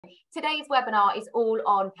Today's webinar is all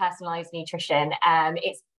on personalised nutrition.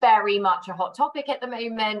 It's very much a hot topic at the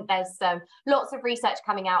moment. There's lots of research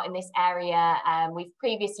coming out in this area. We've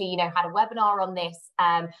previously, had a webinar on this,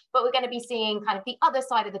 but we're going to be seeing kind of the other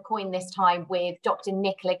side of the coin this time with Dr.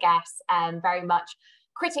 Nicola Guess, very much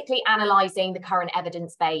critically analysing the current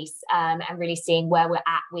evidence base and really seeing where we're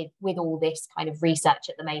at with all this kind of research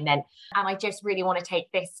at the moment. And I just really want to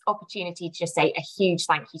take this opportunity to just say a huge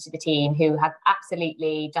thank you to the team who have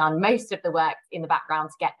absolutely done most of the work in the background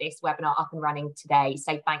to get this webinar up and running today.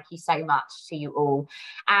 So thank you so much to you all.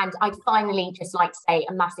 And I'd finally just like to say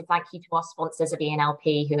a massive thank you to our sponsors of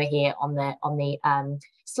ENLP who are here on the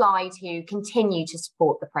slide, who continue to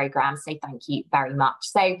support the programme. So thank you very much.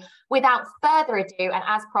 So without further ado, and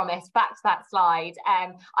as promised, back to that slide,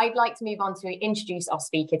 I'd like to move on to introduce our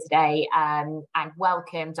speaker today and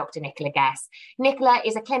welcome Dr. Nicola Guess. Nicola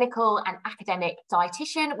is a clinical and academic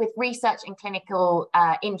dietitian with research and clinical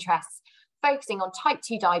interests focusing on type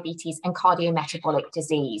 2 diabetes and cardiometabolic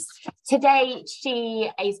disease. Today, she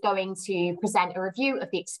is going to present a review of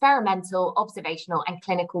the experimental, observational and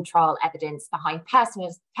clinical trial evidence behind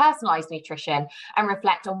personalised nutrition and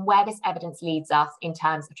reflect on where this evidence leads us in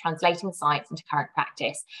terms of translating science into current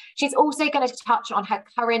practice. She's also going to touch on her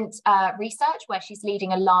current research, where she's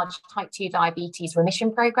leading a large type 2 diabetes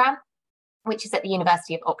remission programme, which is at the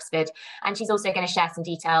University of Oxford. And she's also going to share some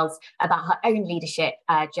details about her own leadership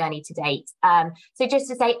journey to date. So just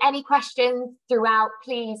to say, any questions throughout,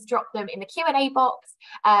 please drop them in the Q&A box.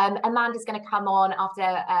 Amanda's going to come on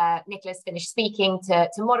after Nicola's finished speaking to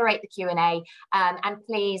moderate the Q&A. And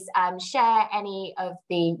please share any of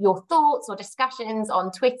your thoughts or discussions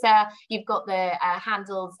on Twitter. You've got the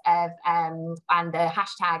handles of and the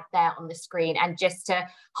hashtag there on the screen. And just to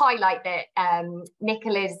highlight that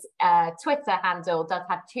Nicola's Twitter handle does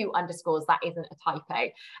have 2 underscores. That isn't a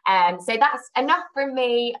typo. So that's enough from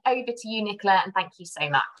me. Over to you, Nicola, and thank you so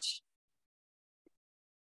much.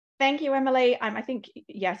 Thank you, Emily. I think,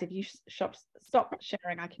 yes, if you stop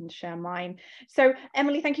sharing, I can share mine. So,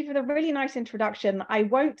 Emily, thank you for the really nice introduction. I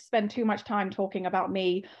won't spend too much time talking about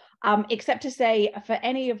me, except to say, for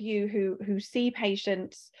any of you who see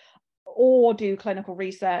patients or do clinical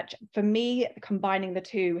research, for me, combining the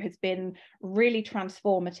two has been really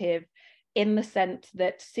transformative, in the sense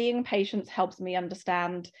that seeing patients helps me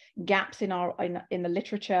understand gaps in the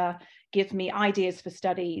literature, gives me ideas for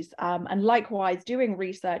studies, and likewise doing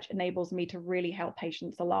research enables me to really help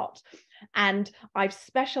patients a lot. And I've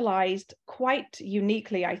specialized quite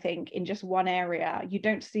uniquely, I think, in just one area. You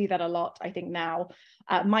don't see that a lot, I think, now.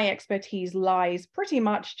 My expertise lies pretty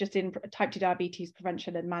much just in type 2 diabetes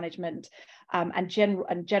prevention and management, and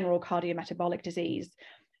general cardiometabolic disease.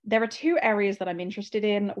 There are 2 areas that I'm interested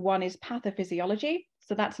in. One is pathophysiology.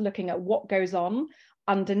 So that's looking at what goes on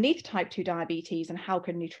underneath type 2 diabetes and how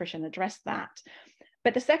can nutrition address that.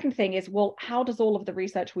 But the second thing is, well, how does all of the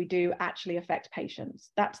research we do actually affect patients?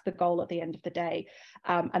 That's the goal at the end of the day.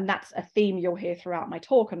 And that's a theme you'll hear throughout my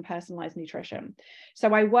talk on personalized nutrition.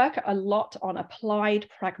 So I work a lot on applied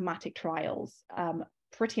pragmatic trials,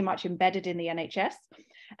 pretty much embedded in the NHS.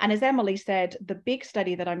 And as Emily said, the big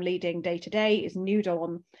study that I'm leading day to day is New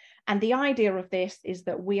Dawn. And the idea of this is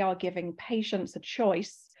that we are giving patients a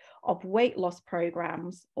choice of weight loss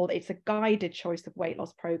programs, or it's a guided choice of weight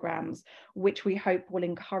loss programs, which we hope will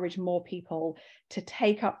encourage more people to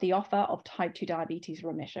take up the offer of type 2 diabetes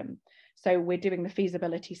remission. So we're doing the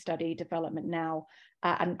feasibility study development now.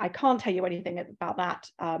 And I can't tell you anything about that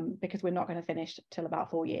because we're not going to finish till about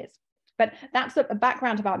 4 years. But that's a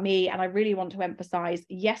background about me, and I really want to emphasize,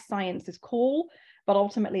 yes, science is cool, but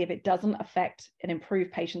ultimately, if it doesn't affect and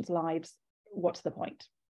improve patients' lives, what's the point?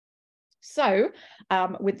 So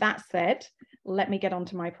with that said, let me get on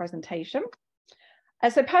to my presentation.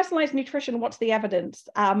 So personalized nutrition, what's the evidence?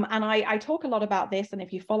 And I talk a lot about this, and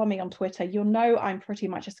if you follow me on Twitter, you'll know I'm pretty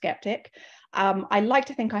much a skeptic. I like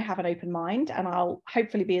to think I have an open mind, and I'll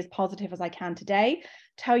hopefully be as positive as I can today,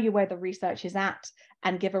 tell you where the research is at,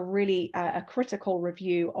 and give a really a critical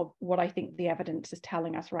review of what I think the evidence is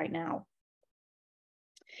telling us right now.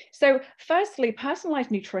 So firstly, personalized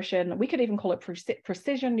nutrition, we could even call it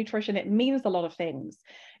precision nutrition. It means a lot of things.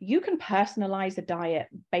 You can personalize a diet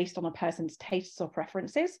based on a person's tastes or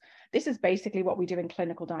preferences. This is basically what we do in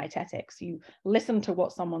clinical dietetics. You listen to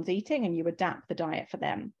what someone's eating and you adapt the diet for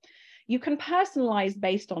them. You can personalize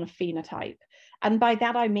based on a phenotype. And by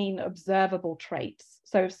that, I mean observable traits.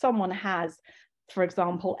 So if someone has, for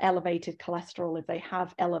example, elevated cholesterol, if they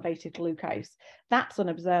have elevated glucose, that's an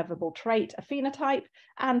observable trait, a phenotype,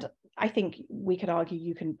 and I think we could argue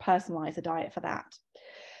you can personalize a diet for that.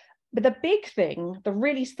 But the big thing, the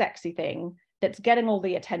really sexy thing, that's getting all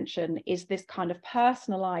the attention is this kind of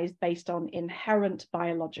personalized based on inherent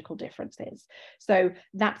biological differences. So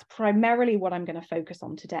that's primarily what I'm going to focus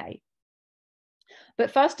on today.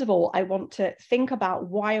 But first of all, I want to think about,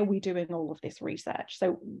 why are we doing all of this research?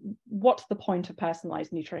 So what's the point of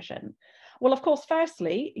personalized nutrition? Well, of course,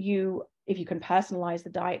 firstly, if you can personalize the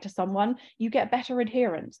diet to someone, you get better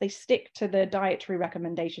adherence. They stick to the dietary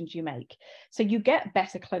recommendations you make. So you get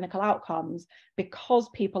better clinical outcomes because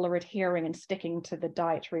people are adhering and sticking to the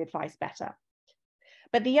dietary advice better.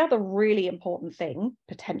 But the other really important thing,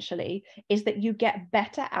 potentially, is that you get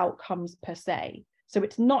better outcomes per se. So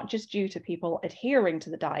it's not just due to people adhering to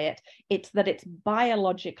the diet, it's that it's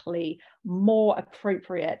biologically more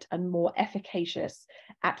appropriate and more efficacious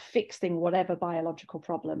at fixing whatever biological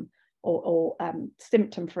problem or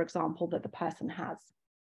symptom, for example, that the person has.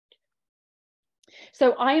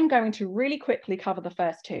 So I am going to really quickly cover the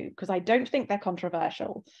first two because I don't think they're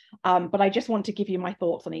controversial, but I just want to give you my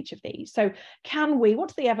thoughts on each of these. So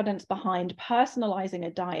what's the evidence behind personalizing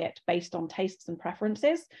a diet based on tastes and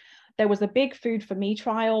preferences? There was a big Food for Me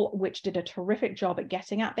trial, which did a terrific job at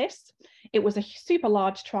getting at this. It was a super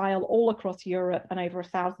large trial all across Europe, and over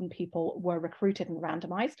 1,000 people were recruited and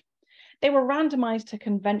randomized. They were randomized to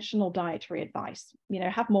conventional dietary advice,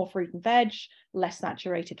 have more fruit and veg, less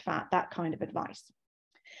saturated fat, that kind of advice.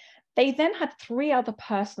 They then had 3 other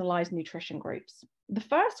personalized nutrition groups. The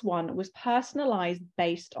first one was personalized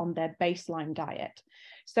based on their baseline diet.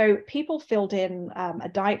 So people filled in a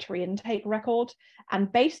dietary intake record, and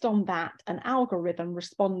based on that, an algorithm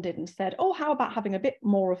responded and said, oh, how about having a bit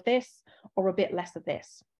more of this or a bit less of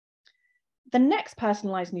this? The next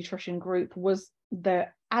personalized nutrition group was the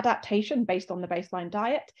adaptation based on the baseline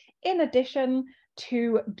diet, in addition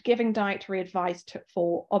to giving dietary advice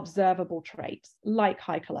for observable traits like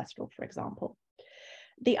high cholesterol, for example.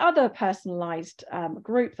 The other personalized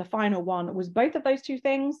group, the final one, was both of those two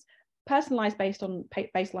things: personalized based on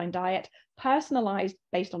baseline diet, personalized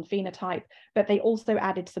based on phenotype, but they also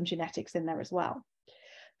added some genetics in there as well.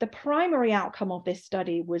 The primary outcome of this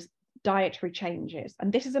study was dietary changes,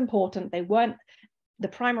 and this is important. They weren't the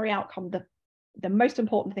primary outcome. The most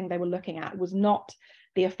important thing they were looking at was not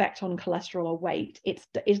the effect on cholesterol or weight.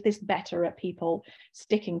 Is this better at people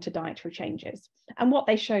sticking to dietary changes? And what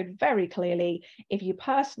they showed very clearly, if you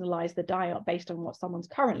personalize the diet based on what someone's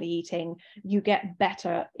currently eating, you get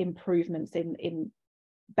better improvements in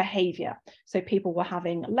behavior. So people were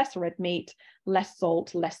having less red meat, less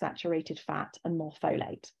salt, less saturated fat, and more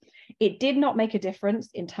folate. It did not make a difference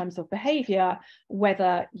in terms of behavior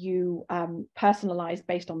whether you personalize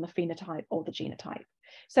based on the phenotype or the genotype.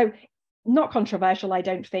 So not controversial, I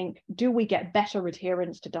don't think. Do we get better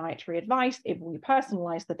adherence to dietary advice if we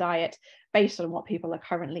personalize the diet based on what people are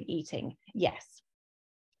currently eating? Yes.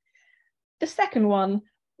 The second one,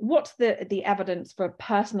 what's the evidence for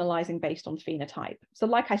personalizing based on phenotype? So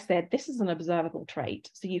like I said, this is an observable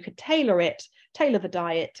trait. So you could tailor the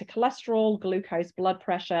diet to cholesterol, glucose, blood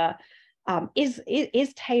pressure.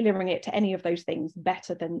 Is tailoring it to any of those things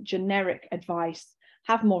better than generic advice?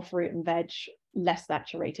 Have more fruit and veg, less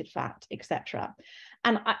saturated fat, etc.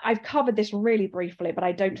 And I've covered this really briefly, but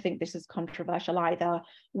I don't think this is controversial either.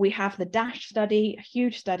 We have the DASH study,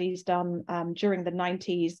 huge studies done during the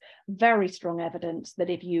 90s, very strong evidence that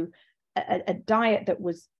if you, a diet that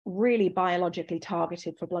was really biologically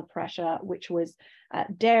targeted for blood pressure, which was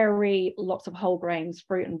dairy, lots of whole grains,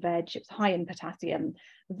 fruit and veg, it was high in potassium,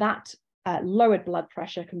 that lowered blood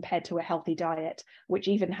pressure compared to a healthy diet, which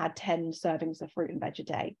even had 10 servings of fruit and veg a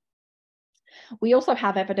day. We also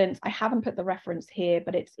have evidence, I haven't put the reference here,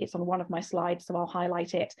 but it's on one of my slides, so I'll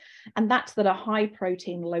highlight it. And that's that a high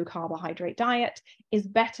protein, low carbohydrate diet is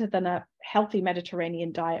better than a healthy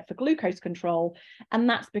Mediterranean diet for glucose control. And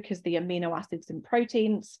that's because the amino acids in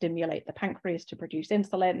protein stimulate the pancreas to produce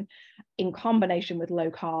insulin. In combination with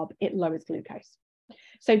low carb, it lowers glucose.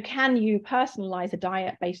 So can you personalize a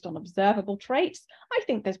diet based on observable traits? I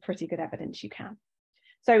think there's pretty good evidence you can.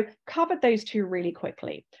 So covered those two really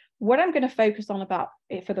quickly. What I'm going to focus on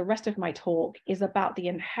for the rest of my talk is about the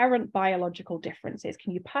inherent biological differences.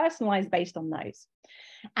 Can you personalize based on those?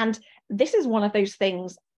 And this is one of those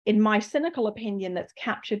things, in my cynical opinion, that's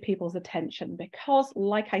captured people's attention because,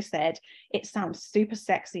 like I said, it sounds super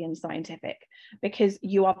sexy and scientific because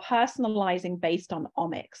you are personalizing based on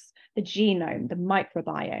omics, the genome, the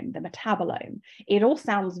microbiome, the metabolome. It all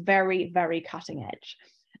sounds very, very cutting edge.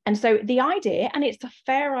 And so the idea, and it's a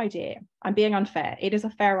fair idea, I'm being unfair, it is a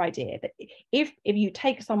fair idea that if you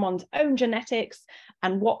take someone's own genetics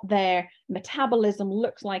and what their metabolism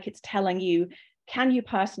looks like, it's telling you, can you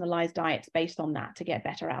personalize diets based on that to get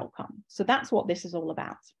better outcome? So that's what this is all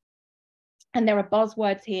about. And there are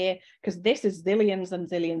buzzwords here because this is zillions and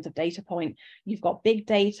zillions of data point. You've got big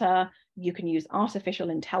data, you can use artificial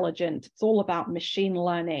intelligence. It's all about machine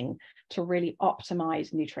learning to really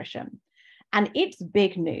optimize nutrition. And it's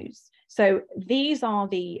big news. So these are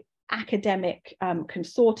the academic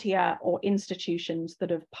consortia or institutions that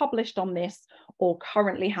have published on this or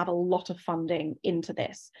currently have a lot of funding into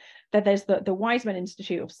this. There's the Weizmann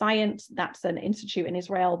Institute of Science. That's an institute in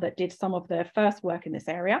Israel that did some of the first work in this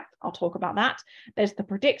area. I'll talk about that. There's the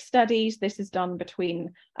PREDICT studies. This is done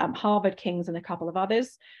between Harvard, King's, and a couple of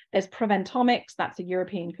others. There's Preventomics. That's a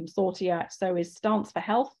European consortia. So is Stance for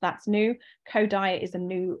Health. That's new. CoDiet is a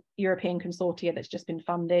new European consortia that's just been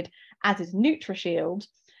funded, as is NutriShield.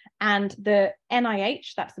 And the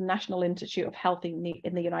NIH, that's the National Institute of Health in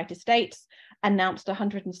the United States, announced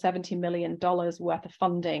 $170 million worth of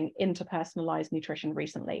funding into personalized nutrition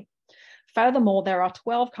recently. Furthermore, there are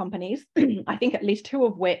 12 companies, I think at least 2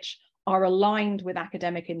 of which are aligned with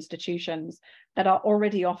academic institutions that are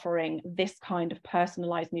already offering this kind of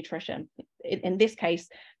personalized nutrition. In this case,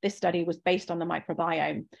 this study was based on the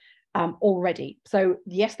microbiome already. So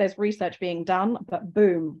yes, there's research being done, but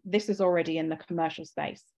boom, this is already in the commercial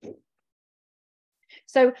space.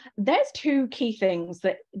 So there's 2 key things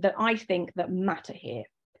that I think that matter here.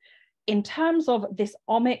 In terms of this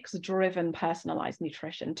omics-driven personalized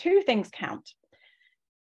nutrition, 2 things count.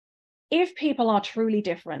 If people are truly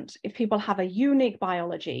different, if people have a unique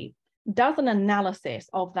biology, does an analysis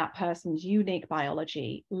of that person's unique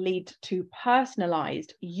biology lead to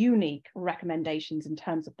personalized, unique recommendations in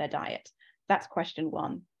terms of their diet? That's question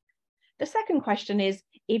 1. The second question is,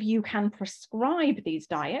 if you can prescribe these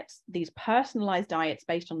diets, these personalized diets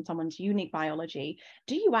based on someone's unique biology,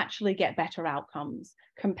 do you actually get better outcomes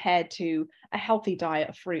compared to a healthy diet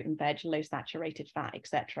of fruit and veg, low saturated fat,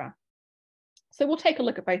 etc.? So we'll take a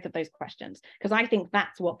look at both of those questions, because I think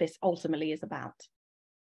that's what this ultimately is about.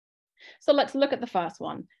 So let's look at the first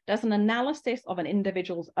one. Does an analysis of an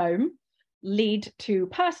individual's own lead to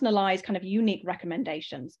personalized, kind of unique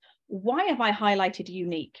recommendations? Why have I highlighted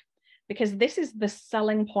unique? Because this is the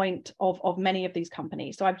selling point of many of these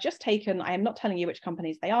companies. So I've just taken, I am not telling you which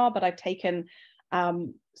companies they are, but I've taken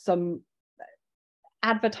some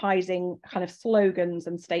advertising kind of slogans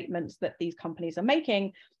and statements that these companies are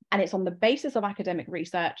making, and it's on the basis of academic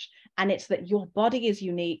research, and it's that your body is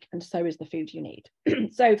unique and so is the food you need.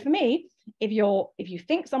 So for me, if you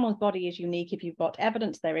think someone's body is unique, if you've got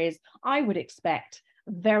evidence there is, I would expect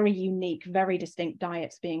very unique, very distinct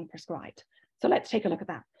diets being prescribed. So let's take a look at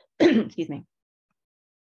that. Excuse me.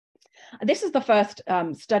 This is the first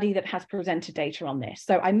study that has presented data on this.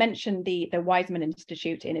 So I mentioned the Weizmann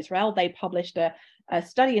Institute in Israel. They published a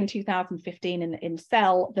study in 2015 in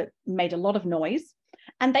Cell that made a lot of noise.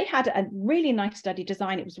 And they had a really nice study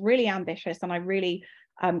design. It was really ambitious, and I really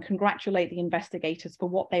congratulate the investigators for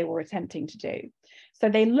what they were attempting to do. So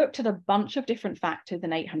they looked at a bunch of different factors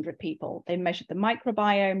in 800 people. They measured the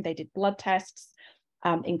microbiome, they did blood tests,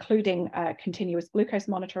 including continuous glucose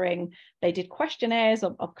monitoring. They did questionnaires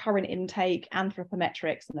of current intake,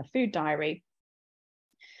 anthropometrics, and a food diary.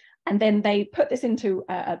 And then they put this into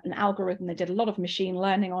an algorithm. They did a lot of machine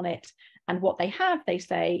learning on it. And what they have, they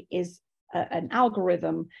say, is an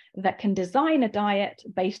algorithm that can design a diet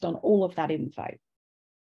based on all of that info.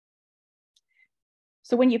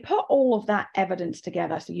 So when you put all of that evidence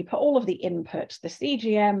together, so you put all of the inputs, the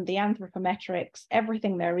CGM, the anthropometrics,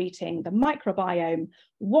 everything they're eating, the microbiome,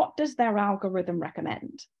 what does their algorithm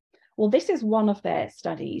recommend? Well, this is one of their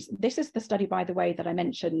studies. This is the study, by the way, that I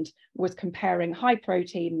mentioned was comparing high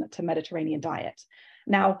protein to Mediterranean diet.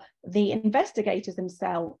 Now, the investigators in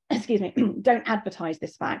Cell, excuse me, don't advertise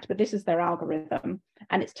this fact, but this is their algorithm,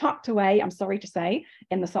 and it's tucked away, I'm sorry to say,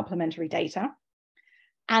 in the supplementary data.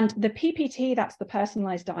 And the PPT, that's the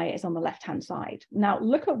personalized diet, is on the left-hand side. Now,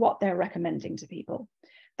 look at what they're recommending to people.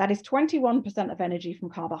 That is 21% of energy from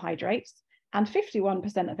carbohydrates and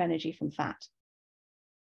 51% of energy from fat.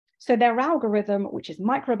 So their algorithm, which is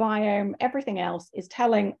microbiome, everything else, is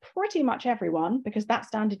telling pretty much everyone, because that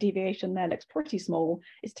standard deviation there looks pretty small,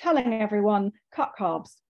 is telling everyone cut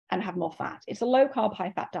carbs and have more fat. It's a low carb,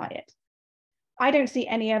 high fat diet. I don't see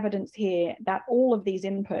any evidence here that all of these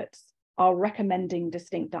inputs are recommending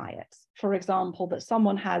distinct diets. For example, that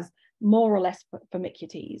someone has more or less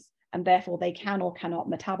firmicutes, and therefore they can or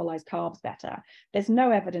cannot metabolize carbs better. There's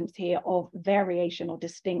no evidence here of variation or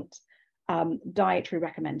distinct dietary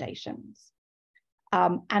recommendations.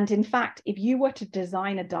 And in fact, if you were to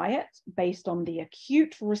design a diet based on the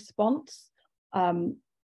acute response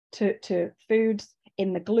to foods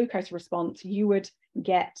in the glucose response, you would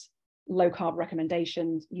get low carb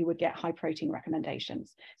recommendations, you would get high protein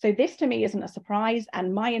recommendations. So this to me isn't a surprise.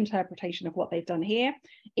 And my interpretation of what they've done here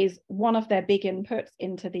is one of their big inputs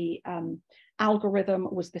into the algorithm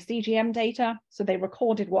was the CGM data. So they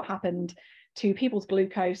recorded what happened to people's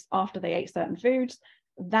glucose after they ate certain foods.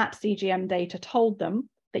 That CGM data told them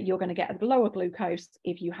that you're going to get a lower glucose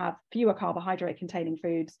if you have fewer carbohydrate containing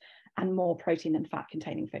foods and more protein and fat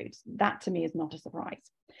containing foods. That to me is not a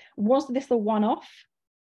surprise. Was this a one-off?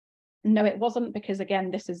 No, it wasn't, because again,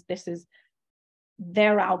 this is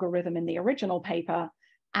their algorithm in the original paper.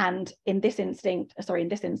 And in this instance,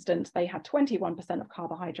 they had 21% of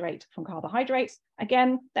carbohydrate from carbohydrates.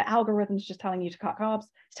 Again, the algorithm's just telling you to cut carbs.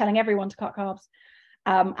 It's telling everyone to cut carbs.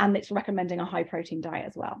 And it's recommending a high protein diet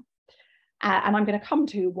as well. And I'm going to come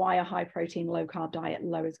to why a high protein, low carb diet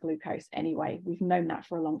lowers glucose anyway. We've known that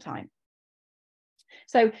for a long time.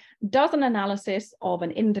 So does an analysis of an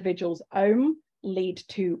individual's OM lead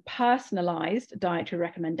to personalized dietary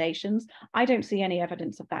recommendations? I don't see any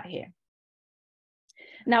evidence of that here.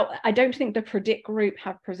 Now, I don't think the PREDICT group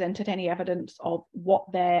have presented any evidence of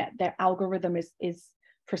what their algorithm is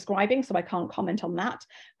prescribing, so I can't comment on that,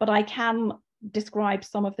 but I can describe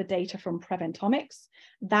some of the data from Preventomics.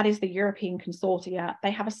 That is the European consortia.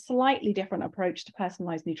 They have a slightly different approach to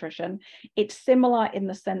personalized nutrition. It's similar in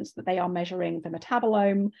the sense that they are measuring the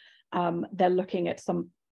metabolome. They're looking at some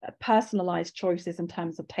personalized choices in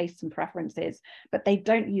terms of tastes and preferences, but they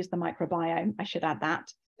don't use the microbiome. I should add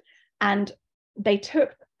that. And they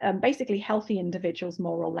took basically healthy individuals,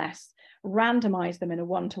 more or less, randomized them in a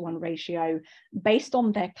 1-to-1 ratio based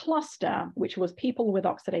on their cluster, which was people with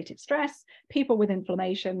oxidative stress, people with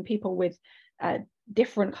inflammation, people with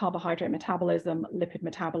different carbohydrate metabolism, lipid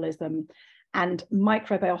metabolism, and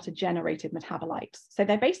microbiota generated metabolites. So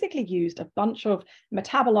they basically used a bunch of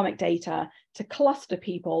metabolomic data to cluster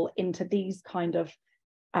people into these kind of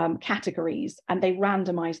categories, and they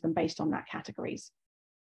randomized them based on that categories.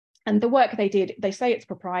 And the work they did, they say it's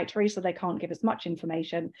proprietary, so they can't give us much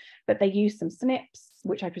information, but they used some SNPs,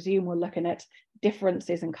 which I presume were looking at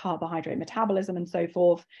differences in carbohydrate metabolism and so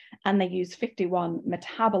forth. And they used 51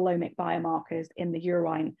 metabolomic biomarkers in the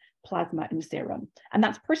urine, plasma, and serum. And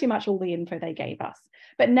that's pretty much all the info they gave us.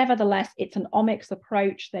 But nevertheless, it's an omics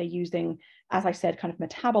approach. They're using, as I said, kind of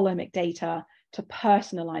metabolomic data to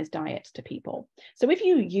personalize diets to people. So if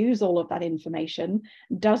you use all of that information,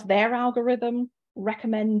 does their algorithm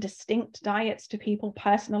recommend distinct diets to people,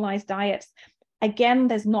 personalized diets? Again,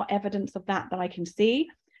 there's not evidence of that I can see.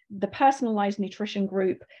 The personalized nutrition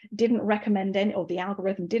group didn't recommend any, or the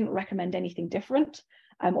algorithm didn't recommend anything different,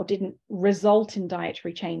 or didn't result in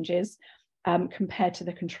dietary changes compared to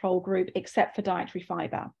the control group, except for dietary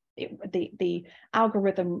fiber. The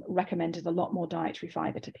algorithm recommended a lot more dietary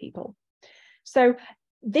fiber to people. So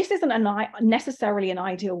this isn't necessarily an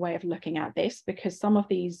ideal way of looking at this, because some of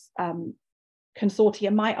these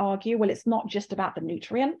consortia might argue, well, it's not just about the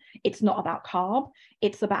nutrient, it's not about carb,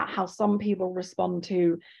 it's about how some people respond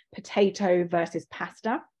to potato versus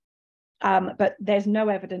pasta. But there's no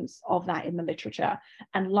evidence of that in the literature.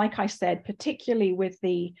 And like I said, particularly with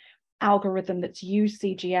the algorithm that's used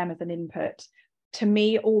CGM as an input, to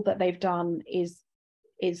me, all that they've done is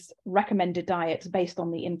recommended diets based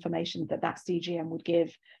on the information that CGM would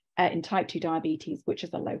give in type 2 diabetes, which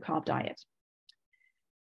is a low carb diet.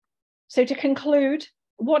 So to conclude,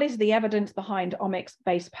 what is the evidence behind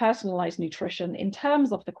omics-based personalized nutrition in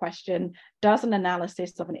terms of the question, does an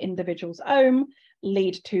analysis of an individual's OM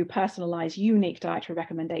lead to personalized, unique dietary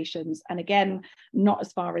recommendations? And again, not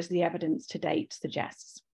as far as the evidence to date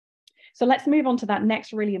suggests. So let's move on to that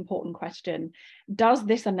next really important question. Does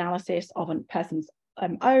this analysis of a person's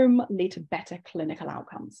OM lead to better clinical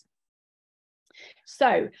outcomes?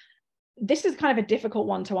 So this is kind of a difficult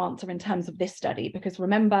one to answer in terms of this study, because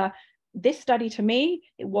remember, this study, to me,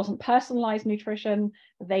 it wasn't personalized nutrition.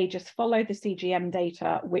 They just followed the CGM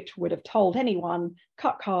data, which would have told anyone,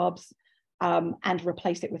 cut carbs and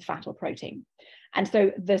replace it with fat or protein. And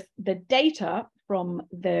so the data from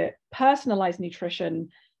the personalized nutrition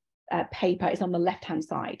paper is on the left-hand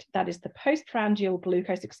side. That is the postprandial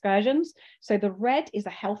glucose excursions. So the red is a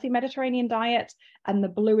healthy Mediterranean diet, and the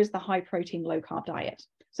blue is the high protein, low carb diet.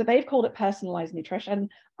 So they've called it personalized nutrition.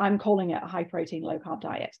 I'm calling it a high protein, low carb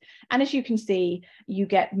diet. And as you can see, you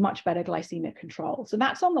get much better glycemic control. So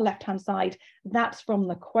that's on the left-hand side. That's from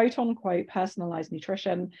the quote unquote personalized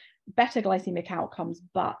nutrition. better glycemic outcomes,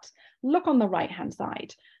 but look on the right-hand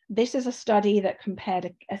side. This is a study that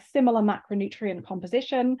compared a similar macronutrient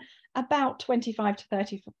composition, about 25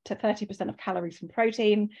 to 30% of calories from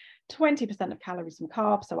protein, 20% of calories from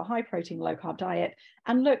carbs, so a high protein, low carb diet.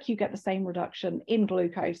 And look, you get the same reduction in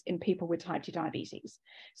glucose in people with type 2 diabetes.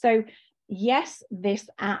 So yes, this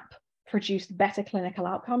app produced better clinical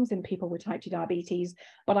outcomes in people with type 2 diabetes,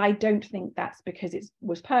 but I don't think that's because it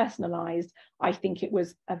was personalized. I think it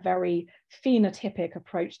was a very phenotypic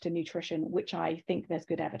approach to nutrition, which I think there's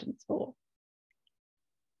good evidence for.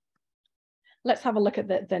 Let's have a look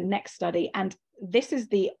at the next study. And this is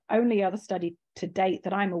the only other study to date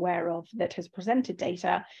that I'm aware of that has presented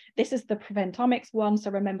data. This is the Preventomics one.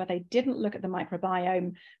 So remember, they didn't look at the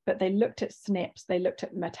microbiome, but they looked at SNPs. They looked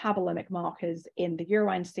at metabolomic markers in the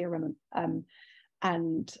urine, serum,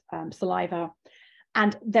 and saliva.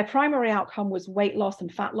 And their primary outcome was weight loss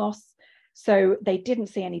and fat loss. So they didn't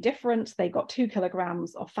see any difference. They got 2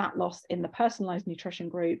 kilograms of fat loss in the personalized nutrition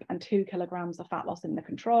group and 2 kilograms of fat loss in the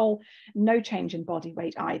control. No change in body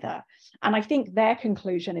weight either. And I think their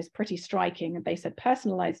conclusion is pretty striking. And they said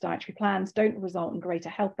personalized dietary plans don't result in greater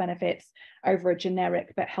health benefits over a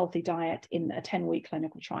generic but healthy diet in a 10-week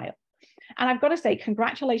clinical trial. And I've got to say,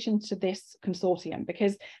 congratulations to this consortium,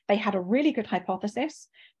 because they had a really good hypothesis.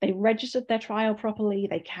 They registered their trial properly.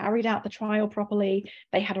 They carried out the trial properly.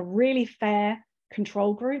 They had a really fair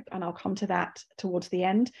control group, and I'll come to that towards the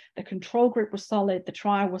end. The control group was solid, the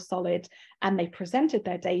trial was solid, and they presented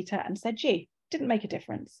their data and said, gee, didn't make a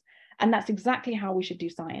difference. And that's exactly how we should do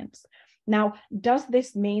science. Now, does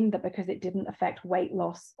this mean that because it didn't affect weight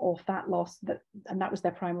loss or fat loss, and that was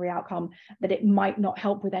their primary outcome, that it might not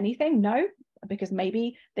help with anything? No, because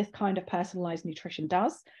maybe this kind of personalized nutrition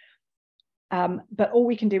does. But all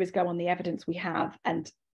we can do is go on the evidence we have, and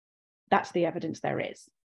that's the evidence there is.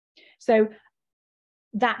 So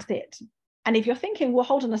that's it. And if you're thinking, well,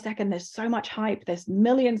 hold on a second, there's so much hype, there's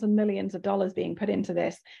millions and millions of dollars being put into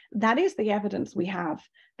this, that is the evidence we have,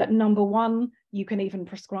 that number one, you can even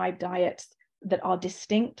prescribe diets that are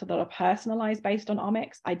distinct, that are personalized based on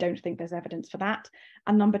omics. I don't think there's evidence for that.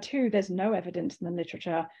 And number two, there's no evidence in the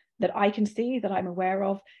literature that I can see, that I'm aware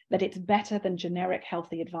of, that it's better than generic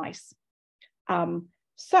healthy advice.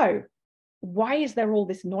 So why is there all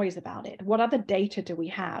this noise about it? What other data do we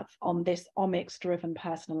have on this omics-driven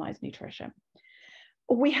personalized nutrition?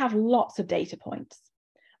 We have lots of data points.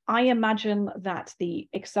 I imagine that the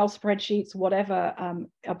Excel spreadsheets, whatever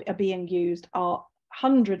are being used, are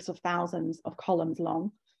hundreds of thousands of columns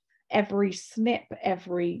long. Every SNP,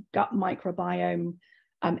 every gut microbiome,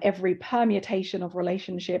 every permutation of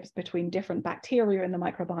relationships between different bacteria in the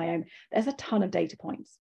microbiome, there's a ton of data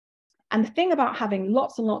points. And the thing about having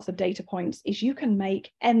lots and lots of data points is you can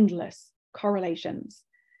make endless correlations.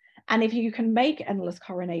 And if you can make endless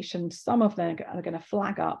correlations, some of them are going to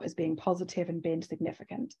flag up as being positive and being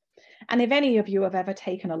significant. And if any of you have ever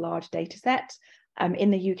taken a large data set,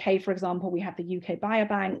 in the UK, for example, we have the UK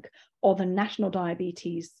Biobank or the National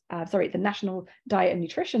the National Diet and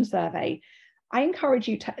Nutrition Survey, I encourage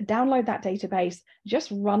you to download that database,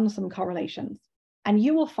 just run some correlations, and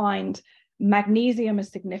you will find magnesium is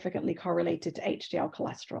significantly correlated to HDL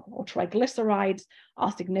cholesterol, or triglycerides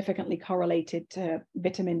are significantly correlated to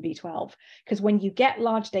vitamin B12. Because when you get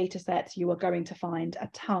large data sets, you are going to find a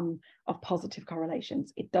ton of positive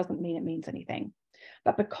correlations. It doesn't mean it means anything.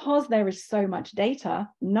 But because there is so much data,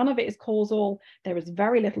 none of it is causal, there is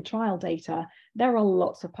very little trial data, there are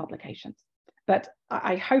lots of publications. But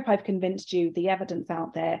I hope I've convinced you the evidence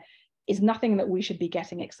out there is nothing that we should be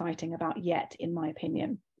getting exciting about yet, in my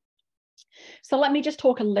opinion. So let me just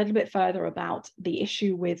talk a little bit further about the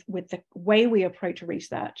issue with the way we approach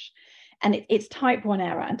research. And it's type 1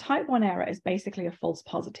 error. And type 1 error is basically a false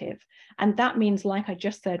positive. And that means, like I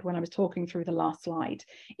just said when I was talking through the last slide,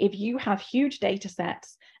 if you have huge data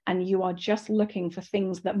sets and you are just looking for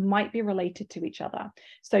things that might be related to each other.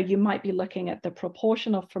 So you might be looking at the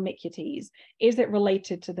proportion of firmicutes. Is it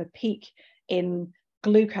related to the peak in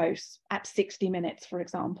glucose at 60 minutes, for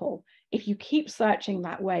example? If you keep searching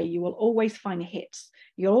that way, you will always find hits.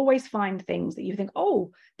 You'll always find things that you think,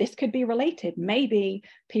 oh, this could be related. Maybe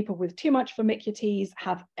people with too much firmicutes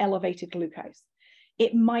have elevated glucose.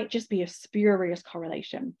 It might just be a spurious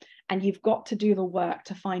correlation. And you've got to do the work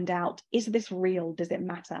to find out, is this real? Does it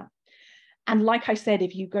matter? And like I said,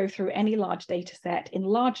 if you go through any large data set in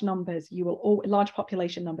large numbers, large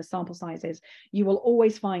population numbers, sample sizes, you will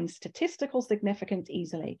always find statistical significance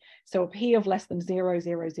easily. So a P of less than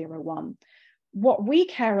 0.001. What we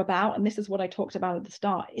care about, and this is what I talked about at the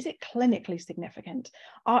start, is it clinically significant?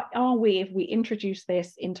 Are we, if we introduce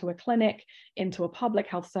this into a clinic, into a public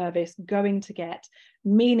health service, going to get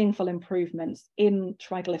meaningful improvements in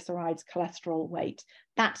triglycerides, cholesterol, weight?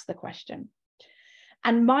 That's the question.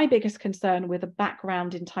 And my biggest concern with a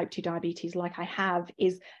background in type 2 diabetes like I have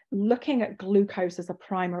is looking at glucose as a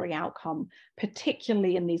primary outcome,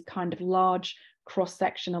 particularly in these kind of large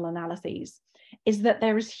cross-sectional analyses, is that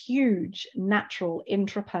there is huge natural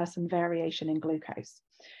intraperson variation in glucose.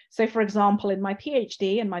 So for example, in my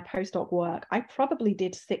PhD and my postdoc work, I probably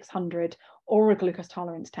did 600 oral glucose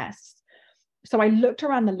tolerance tests. So I looked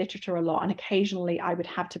around the literature a lot, and occasionally I would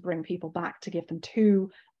have to bring people back to give them 2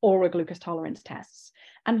 oral glucose tolerance tests.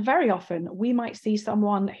 And very often we might see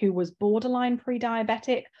someone who was borderline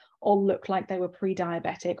pre-diabetic or looked like they were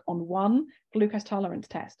pre-diabetic on 1 glucose tolerance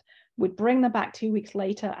test. We'd bring them back 2 weeks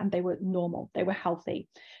later and they were normal, they were healthy.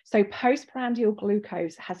 So postprandial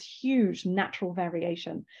glucose has huge natural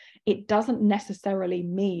variation. It doesn't necessarily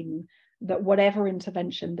mean that whatever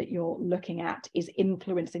intervention that you're looking at is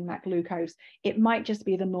influencing that glucose. It might just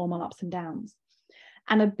be the normal ups and downs.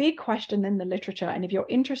 And a big question in the literature, and if you're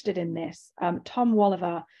interested in this, Tom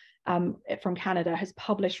Walliver from Canada has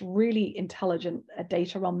published really intelligent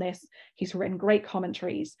data on this. He's written great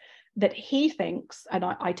commentaries that he thinks, and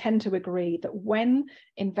I tend to agree, that when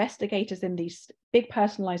investigators in these big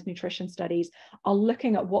personalized nutrition studies are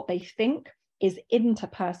looking at what they think is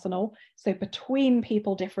interpersonal, so between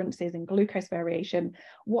people differences in glucose variation,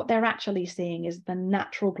 what they're actually seeing is the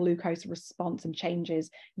natural glucose response and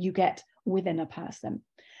changes you get within a person.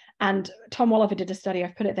 And Tom Walliver did a study,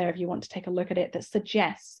 I've put it there if you want to take a look at it, that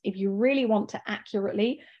suggests if you really want to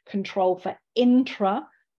accurately control for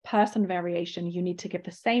intra-person variation, you need to give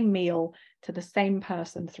the same meal to the same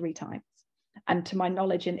person 3 times. And to my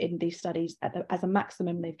knowledge, in these studies, as a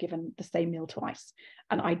maximum, they've given the same meal twice.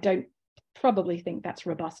 And I don't probably think that's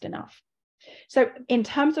robust enough. So in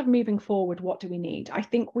terms of moving forward, what do we need? I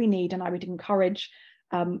think we need, and I would encourage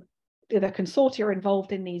the consortia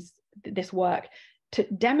involved in this work to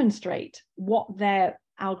demonstrate what their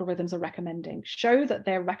algorithms are recommending, show that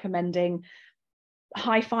they're recommending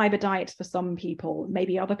high fiber diets for some people,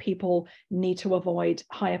 maybe other people need to avoid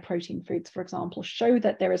higher protein foods, for example, show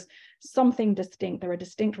that there is something distinct, there are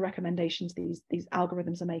distinct recommendations these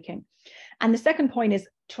algorithms are making. And the second point is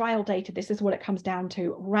trial data. This is what it comes down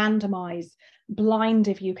to: randomize, blind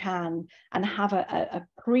if you can, and have a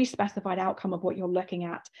pre-specified outcome of what you're looking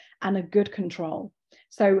at and a good control.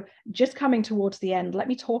 So just coming towards the end, let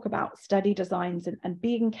me talk about study designs and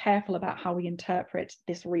being careful about how we interpret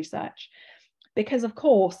this research. Because of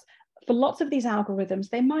course, for lots of these algorithms,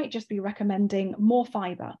 they might just be recommending more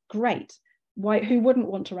fiber. Great. Who wouldn't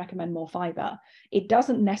want to recommend more fiber? It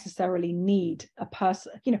doesn't necessarily need a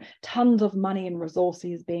person, tons of money and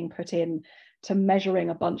resources being put in to measuring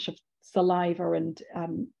a bunch of saliva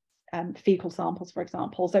and fecal samples, for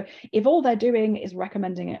example. So if all they're doing is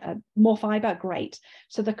recommending more fiber, great.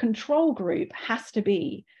 So the control group has to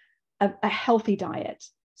be a healthy diet.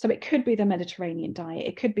 So it could be the Mediterranean diet.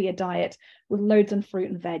 It could be a diet with loads of fruit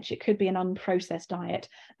and veg. It could be an unprocessed diet,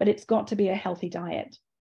 but it's got to be a healthy diet.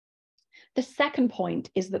 The second point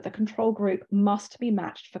is that the control group must be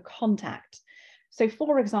matched for contact. So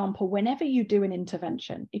for example, whenever you do an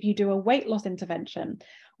intervention, if you do a weight loss intervention,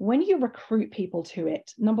 when you recruit people to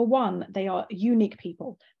it, number one, they are unique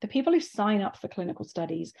people. The people who sign up for clinical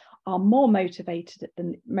studies are more motivated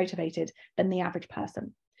than the average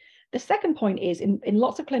person. The second point is in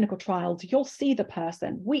lots of clinical trials, you'll see the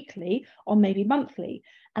person weekly or maybe monthly.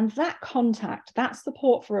 And that contact, that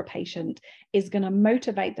support for a patient is going to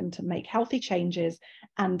motivate them to make healthy changes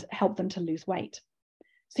and help them to lose weight.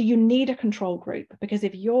 So you need a control group, because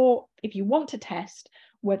if you want to test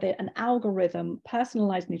whether an algorithm,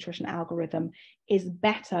 personalized nutrition algorithm, is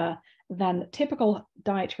better than typical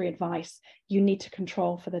dietary advice, you need to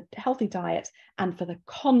control for the healthy diet and for the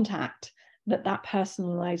contact that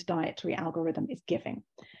personalized dietary algorithm is giving.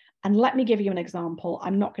 And let me give you an example.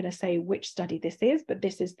 I'm not going to say which study this is, but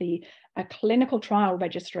this is a clinical trial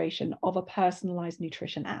registration of a personalized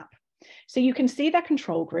nutrition app. So you can see their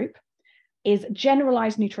control group is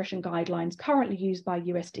generalized nutrition guidelines currently used by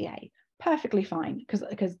USDA. Perfectly fine,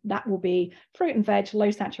 because that will be fruit and veg, low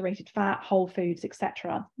saturated fat, whole foods,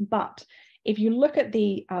 etc. But if you look at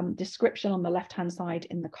the description on the left-hand side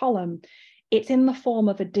in the column, it's in the form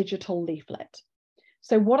of a digital leaflet.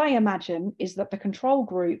 So what I imagine is that the control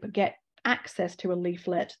group get access to a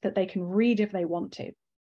leaflet that they can read if they want to,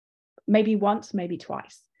 maybe once, maybe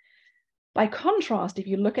twice. By contrast, if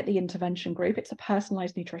you look at the intervention group, it's a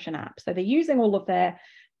personalized nutrition app. So they're using all of their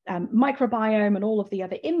microbiome and all of the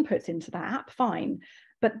other inputs into that app, fine.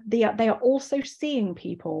 But they are also seeing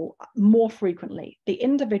people more frequently. The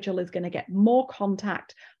individual is going to get more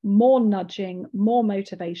contact, more nudging, more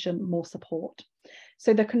motivation, more support.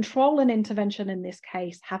 So the control and intervention in this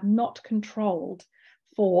case have not controlled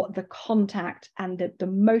for the contact and the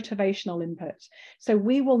motivational input. So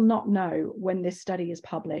we will not know when this study is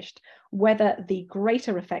published whether the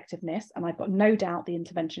greater effectiveness, and I've got no doubt the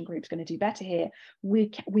intervention group is going to do better here,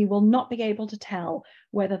 we will not be able to tell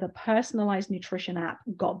whether the personalized nutrition app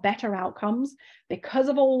got better outcomes because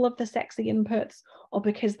of all of the sexy inputs or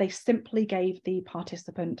because they simply gave the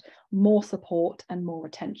participant more support and more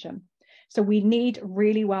attention. So we need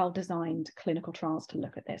really well designed clinical trials to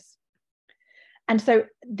look at this. And so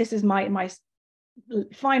this is my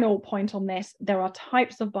final point on this. There are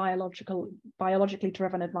types of biologically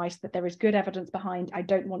driven advice that there is good evidence behind. I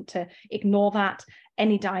don't want to ignore that.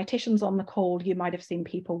 Any dietitians on the call, you might have seen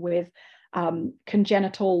people with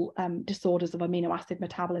congenital disorders of amino acid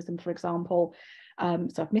metabolism, for example. So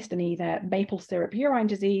I've missed an E there, maple syrup urine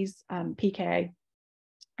disease, PKA,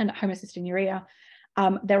 and homocystinuria.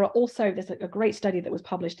 There's a great study that was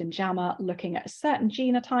published in JAMA looking at a certain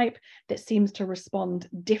genotype that seems to respond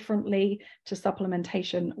differently to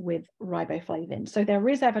supplementation with riboflavin. So there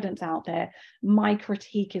is evidence out there. My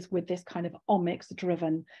critique is with this kind of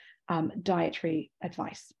omics-driven dietary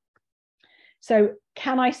advice. So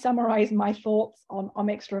can I summarize my thoughts on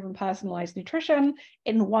omics-driven personalized nutrition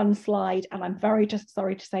in one slide? And I'm very just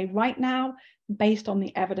sorry to say right now, based on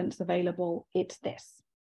the evidence available, it's this.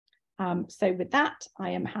 So with that, I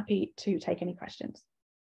am happy to take any questions.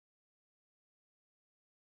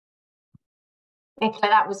 Nicola,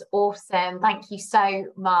 that was awesome. Thank you so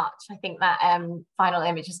much. I think that final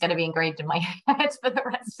image is going to be engraved in my head for the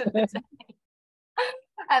rest of the day.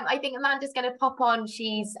 I think Amanda's going to pop on.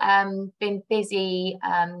 She's been busy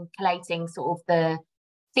collating sort of the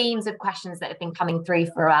themes of questions that have been coming through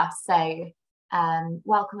for us. So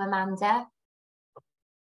welcome, Amanda.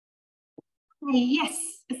 Yes,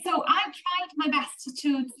 so I tried my best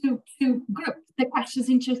to group the questions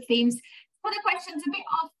into themes. For the questions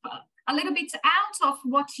a little bit out of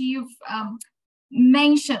what you've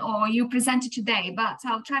mentioned or you presented today, but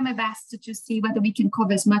I'll try my best to see whether we can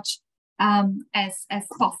cover as much as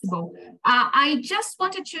possible. I just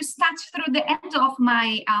wanted to start through the end of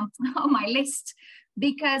my my list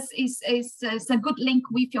because it's a good link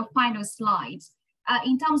with your final slides.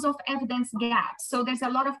 In terms of evidence gaps. So there's a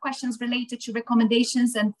lot of questions related to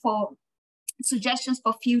recommendations and for suggestions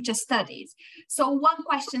for future studies. So one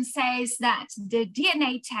question says that the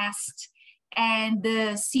DNA test and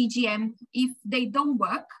the CGM, if they don't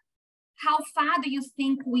work, how far do you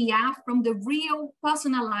think we are from the real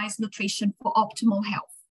personalized nutrition for optimal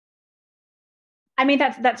health? I mean,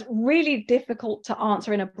 that's really difficult to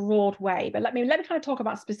answer in a broad way, but let me kind of talk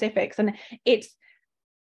about specifics. And it's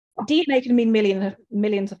DNA can mean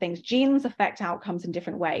millions of things. Genes affect outcomes in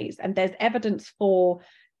different ways, and there's evidence for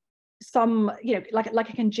some, like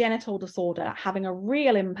a congenital disorder having a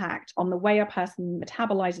real impact on the way a person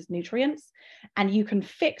metabolizes nutrients, and you can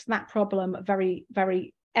fix that problem very,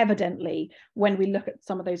 very evidently when we look at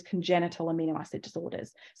some of those congenital amino acid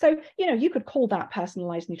disorders. So, you could call that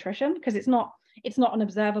personalized nutrition because it's not an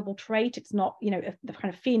observable trait. It's not, the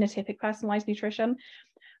kind of phenotypic personalized nutrition.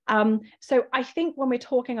 So I think when we're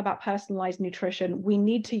talking about personalized nutrition, we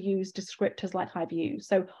need to use descriptors like I've used.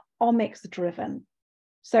 So omics driven.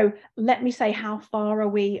 So let me say, how far are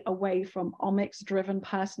we away from omics driven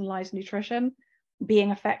personalized nutrition being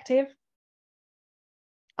effective?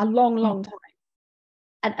 A long time.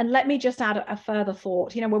 And let me just add a further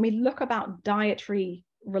thought. When we look about dietary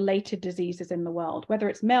related diseases in the world, whether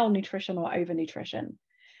it's malnutrition or overnutrition,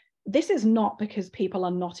 this is not because people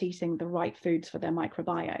are not eating the right foods for their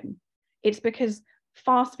microbiome. It's because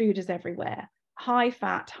fast food is everywhere. High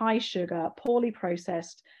fat, high sugar, poorly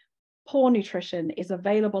processed, poor nutrition is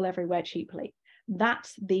available everywhere cheaply.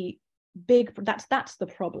 That's the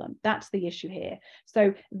problem. That's the issue here.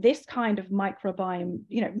 So this kind of microbiome,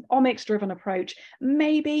 omics driven approach,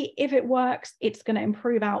 maybe if it works, it's going to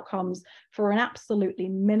improve outcomes for an absolutely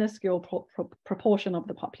minuscule proportion of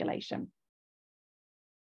the population.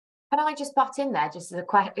 Can I just butt in there just as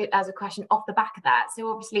a question off the back of that? So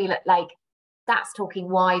obviously, like that's talking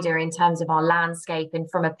wider in terms of our landscape, and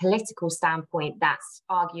from a political standpoint, that's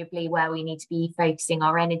arguably where we need to be focusing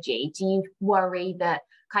our energy. Do you worry that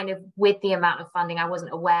kind of with the amount of funding, I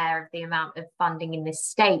wasn't aware of the amount of funding in the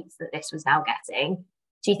States that this was now getting.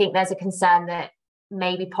 Do you think there's a concern that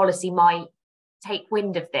maybe policy might take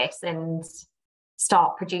wind of this and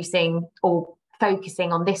start producing or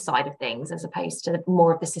focusing on this side of things as opposed to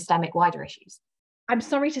more of the systemic wider issues? I'm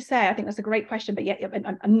sorry to say, I think that's a great question, but yet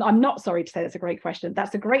I'm not sorry to say that's a great question.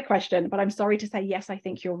 That's a great question, but I'm sorry to say, yes, I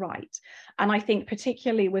think you're right. And I think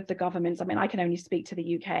particularly with the governments, I mean, I can only speak to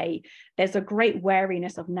the UK, there's a great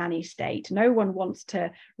wariness of nanny state. No one wants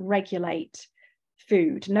to regulate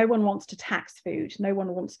food. No one wants to tax food. No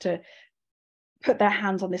one wants to put their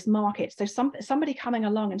hands on this market. So somebody coming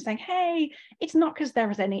along and saying, hey, it's not because there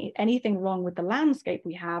is anything wrong with the landscape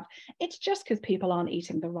we have. It's just because people aren't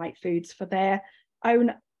eating the right foods for their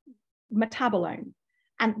own metabolome.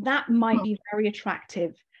 And that might be very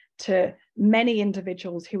attractive to many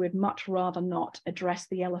individuals who would much rather not address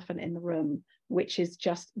the elephant in the room, which is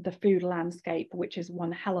just the food landscape, which is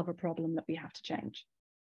one hell of a problem that we have to change.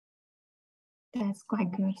 That's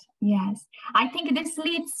quite good. Yes. I think this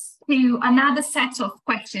leads to another set of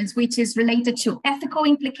questions, which is related to ethical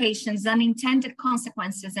implications, unintended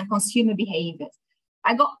consequences, and consumer behaviors.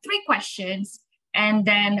 I got 3 questions, and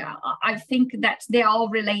then I think that they're all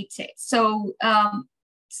related. So,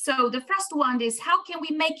 so the first one is, how can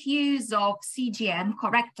we make use of CGM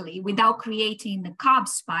correctly without creating the carb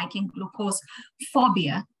spike and glucose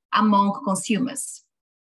phobia among consumers?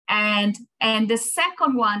 And the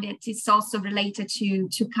second one, that is also related to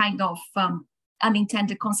kind of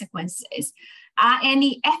unintended consequences. Are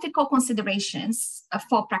any ethical considerations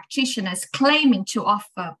for practitioners claiming to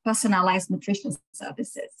offer personalized nutrition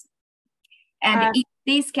services? And if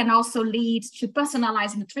this can also lead to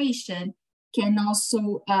personalized nutrition, can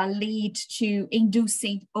also lead to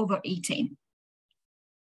inducing overeating.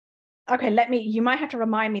 Okay, you might have to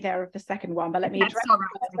remind me there of the second one, but let me address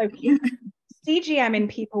right. So, CGM in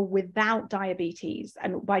people without diabetes,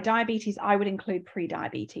 and by diabetes, I would include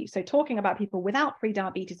pre-diabetes. So talking about people without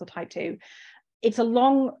pre-diabetes or type 2, it's a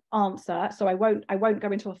long answer, so I won't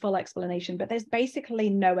go into a full explanation, but there's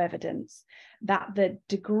basically no evidence that the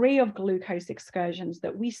degree of glucose excursions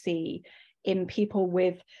that we see in people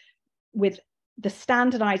with the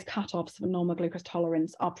standardized cutoffs for normal glucose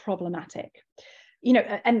tolerance are problematic. You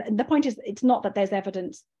know, and the point is, it's not that there's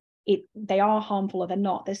evidence they are harmful or they're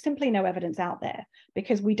not. There's simply no evidence out there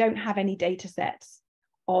because we don't have any data sets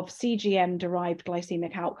of CGM derived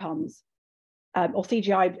glycemic outcomes or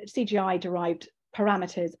CGI derived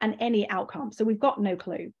parameters and any outcome. So we've got no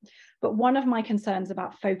clue. But one of my concerns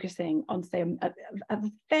about focusing on, say, a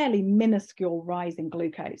fairly minuscule rise in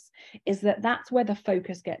glucose is that that's where the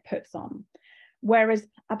focus gets put on. Whereas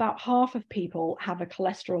about half of people have a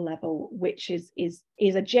cholesterol level, which is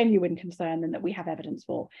a genuine concern and that we have evidence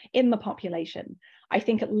for in the population. I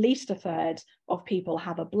think at least a third of people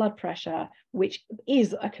have a blood pressure, which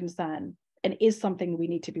is a concern and is something we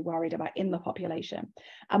need to be worried about in the population.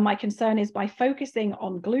 And my concern is by focusing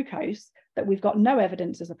on glucose, that we've got no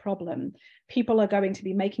evidence as a problem, people are going to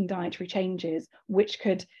be making dietary changes which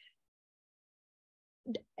could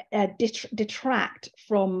detract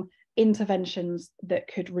from interventions that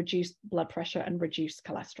could reduce blood pressure and reduce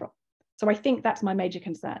cholesterol. So I think that's my major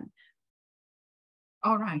concern.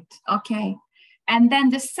 All right. Okay. And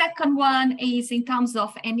then the second one is in terms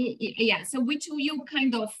of so which you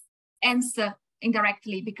kind of answer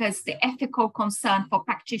indirectly, because the ethical concern for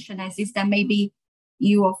practitioners is that maybe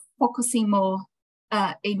you are focusing more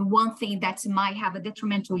in one thing that might have a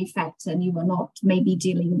detrimental effect and you are not maybe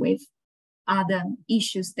dealing with other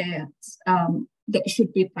issues that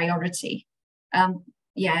should be priority.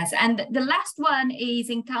 Yes, and the last one is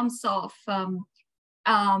in terms of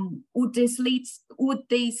would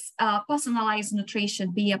this personalized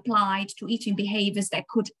nutrition be applied to eating behaviors that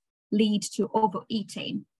could lead to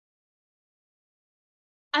overeating?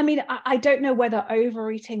 I mean, I don't know whether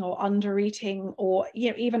overeating or undereating or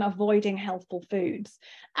even avoiding healthful foods.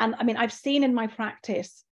 And I mean, I've seen in my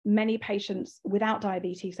practice many patients without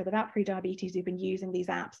diabetes, so without pre-diabetes, who've been using these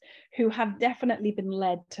apps, who have definitely been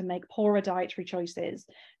led to make poorer dietary choices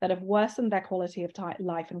that have worsened their quality of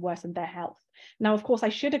life and worsened their health. Now, of course, I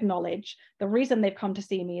should acknowledge the reason they've come to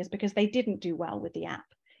see me is because they didn't do well with the app.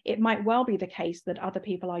 It might well be the case that other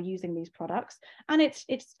people are using these products and it's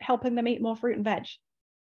helping them eat more fruit and veg.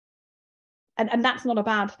 And that's not a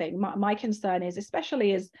bad thing. My concern is,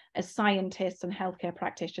 especially as scientists and healthcare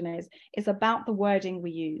practitioners, is about the wording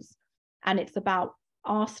we use. And it's about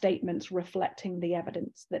our statements reflecting the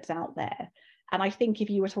evidence that's out there. And I think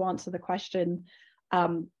if you were to answer the question,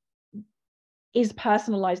 is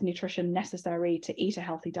personalized nutrition necessary to eat a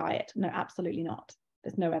healthy diet? No, absolutely not.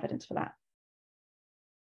 There's no evidence for that.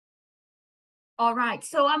 All right,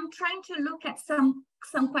 so I'm trying to look at some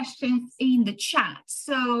questions in the chat.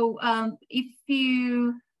 So if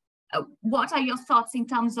you, what are your thoughts in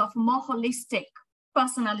terms of more holistic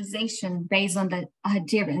personalization based on the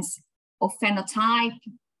adherence or phenotype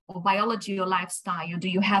or biology or lifestyle? Do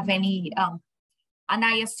you have any And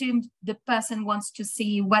I assume the person wants to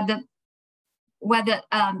see whether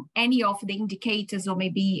any of the indicators or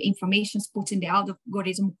maybe information put in the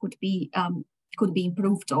algorithm could be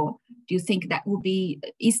improved, or do you think that would be,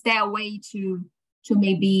 is there a way to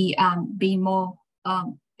maybe be more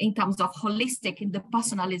in terms of holistic in the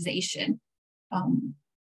personalization?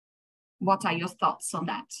 What are your thoughts on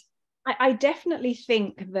that? I definitely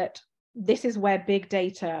think that this is where big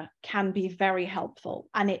data can be very helpful,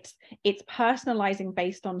 and it's personalizing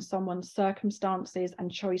based on someone's circumstances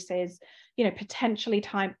and choices, you know, potentially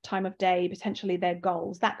time of day, potentially their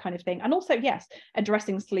goals, that kind of thing. And also, yes,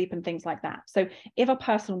 addressing sleep and things like that. So if a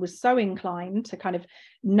person was so inclined to kind of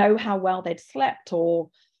know how well they'd slept, or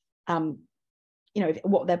you know,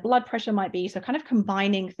 what their blood pressure might be, so kind of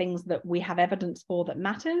combining things that we have evidence for that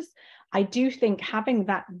matters, I do think having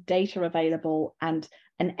that data available and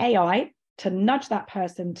an AI to nudge that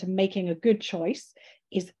person to making a good choice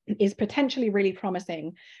is potentially really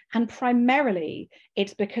promising. And primarily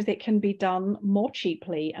it's because it can be done more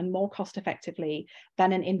cheaply and more cost effectively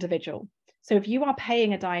than an individual. So if you are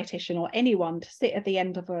paying a dietitian or anyone to sit at the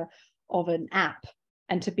end of an app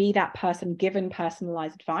and to be that person given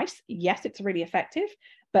personalized advice, yes, it's really effective,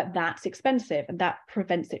 but that's expensive and that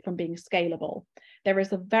prevents it from being scalable. There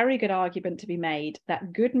is a very good argument to be made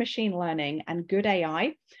that good machine learning and good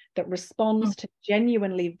AI that responds to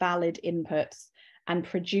genuinely valid inputs and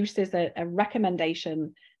produces a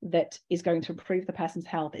recommendation that is going to improve the person's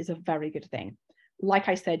health is a very good thing. Like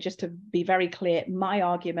I said, just to be very clear, my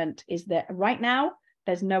argument is that right now,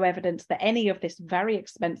 there's no evidence that any of this very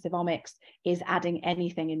expensive omics is adding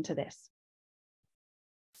anything into this.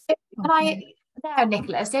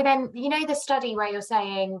 Nicola, so then, you know, the study where you're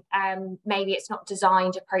saying maybe it's not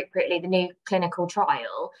designed appropriately, the new clinical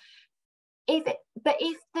trial, if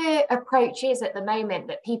the approach is at the moment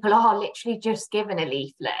that people are literally just given a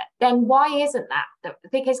leaflet, then why isn't that?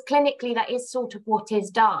 Because clinically that is sort of what is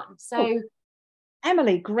done. So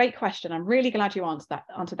Emily, great question. I'm really glad you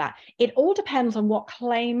answered that. It all depends on what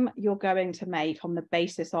claim you're going to make on the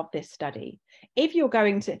basis of this study. If you're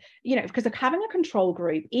going to, you know, because of having a control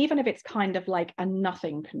group, even if it's kind of like a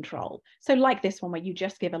nothing control, so like this one where you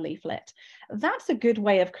just give a leaflet, that's a good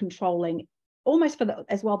way of controlling almost for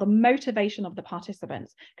as well the motivation of the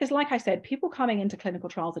participants. Because like I said, people coming into clinical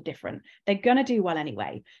trials are different. They're going to do well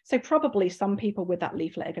anyway. So probably some people with that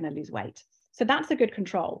leaflet are going to lose weight. So that's a good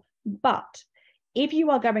control. But if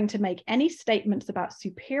you are going to make any statements about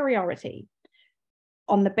superiority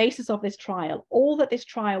on the basis of this trial, all that this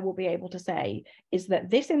trial will be able to say is that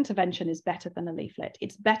this intervention is better than a leaflet.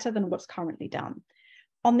 It's better than what's currently done.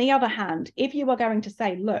 On the other hand, if you are going to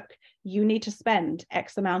say, look, you need to spend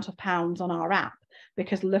X amount of pounds on our app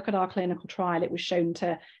because look at our clinical trial, it was shown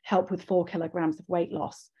to help with 4 kilograms of weight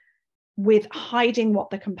loss, with hiding what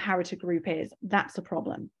the comparator group is, that's a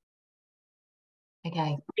problem.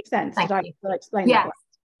 Okay. Makes sense. Did I explain that? Well?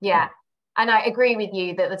 Yeah. And I agree with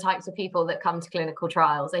you that the types of people that come to clinical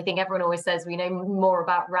trials, I think everyone always says we know more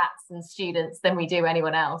about rats and students than we do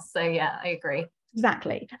anyone else. So yeah, I agree.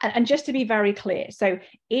 Exactly. And just to be very clear, so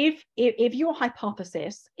if your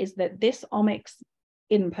hypothesis is that this omics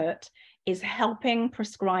input is helping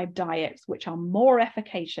prescribe diets which are more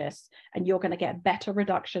efficacious and you're going to get better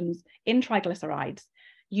reductions in triglycerides,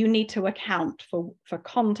 you need to account for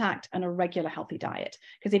contact and a regular healthy diet.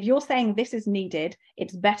 Because if you're saying this is needed,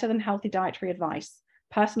 it's better than healthy dietary advice,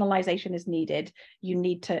 personalization is needed, you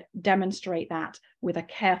need to demonstrate that with a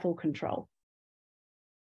careful control.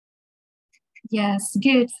 Yes,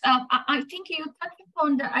 good. I think you touched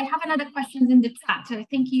upon I have another question in the chat. I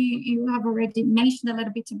think you have already mentioned a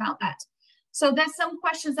little bit about that. So there's some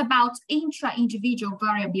questions about intra-individual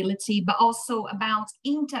variability, but also about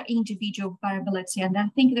inter-individual variability. And I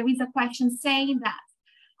think there is a question saying that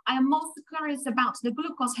I am most curious about the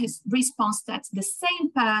glucose response that the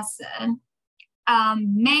same person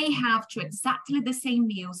may have to exactly the same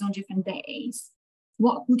meals on different days.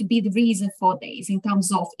 What would be the reason for this in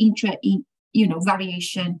terms of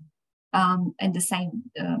variation in the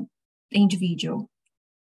same individual?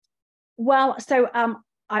 Well, so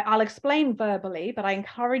I'll explain verbally, but I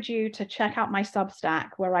encourage you to check out my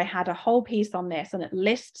Substack where I had a whole piece on this, and it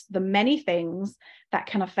lists the many things that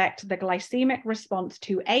can affect the glycemic response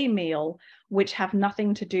to a meal, which have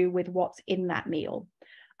nothing to do with what's in that meal.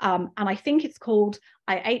 And I think it's called,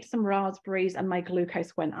 I ate some raspberries and my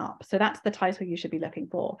glucose went up. So that's the title you should be looking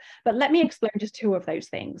for. But let me explain just 2 of those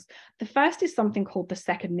things. The first is something called the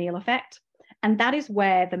second meal effect. And that is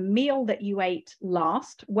where the meal that you ate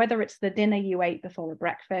last, whether it's the dinner you ate before a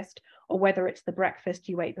breakfast, or whether it's the breakfast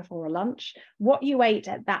you ate before a lunch, what you ate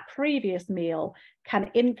at that previous meal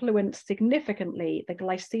can influence significantly the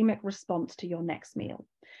glycemic response to your next meal.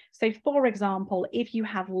 So for example, if you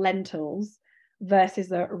have lentils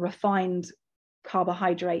versus a refined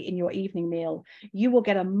carbohydrate in your evening meal, you will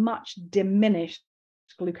get a much diminished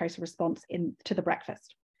glucose response to the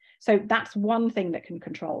breakfast. So that's one thing that can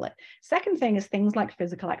control it. Second thing is things like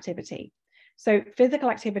physical activity. So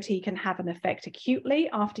physical activity can have an effect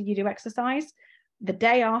acutely after you do exercise, the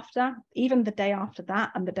day after, even the day after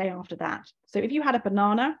that, and the day after that. So if you had a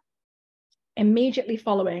banana immediately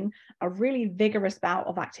following a really vigorous bout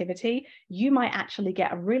of activity, you might actually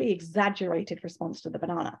get a really exaggerated response to the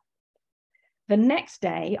banana. The next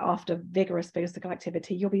day after vigorous physical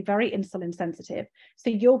activity, you'll be very insulin sensitive.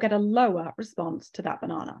 So you'll get a lower response to that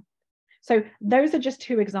banana. So those are just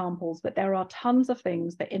two examples, but there are tons of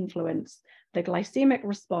things that influence the glycemic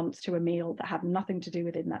response to a meal that have nothing to do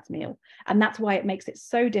with that meal. And that's why it makes it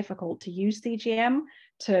so difficult to use CGM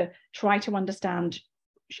to try to understand,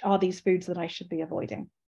 are these foods that I should be avoiding?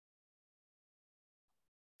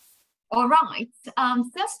 All right.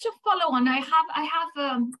 Just to follow on, I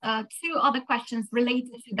have two other questions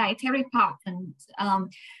related to dietary patterns.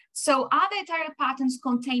 So are dietary patterns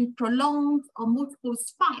contain prolonged or multiple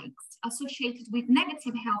spikes associated with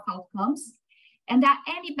negative health outcomes? And are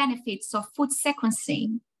any benefits of food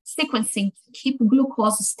sequencing to keep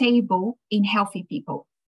glucose stable in healthy people?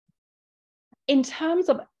 In terms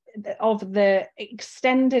of the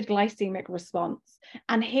extended glycemic response,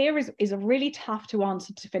 and here is a really tough to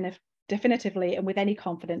answer definitively and with any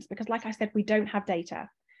confidence, because like I said, we don't have data.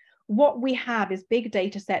 What we have is big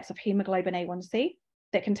data sets of hemoglobin A1C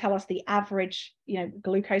that can tell us the average,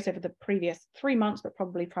 glucose over the previous 3 months, but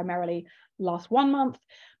probably primarily last 1 month.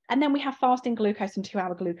 And then we have fasting glucose and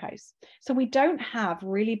 2-hour glucose. So we don't have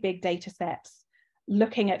really big data sets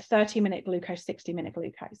looking at 30-minute glucose, 60-minute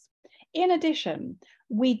glucose. In addition,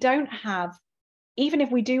 we don't have, even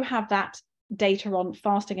if we do have that data on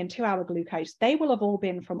fasting and 2-hour glucose, they will have all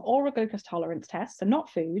been from oral glucose tolerance tests, so not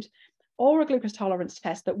food, oral glucose tolerance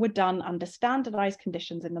tests that were done under standardized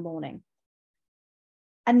conditions in the morning.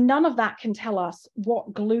 And none of that can tell us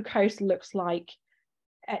what glucose looks like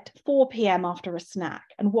at 4 p.m. after a snack,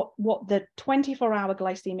 and what the 24-hour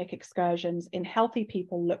glycemic excursions in healthy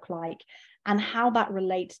people look like, and how that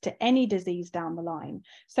relates to any disease down the line.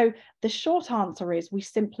 So the short answer is we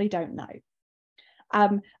simply don't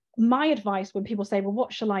know. My advice when people say, well,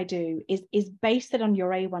 what shall I do, is base it on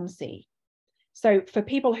your A1C. So for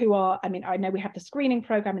people who are, I know we have the screening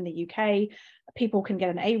program in the UK, people can get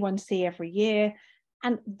an A1C every year.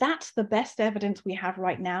 And that's the best evidence we have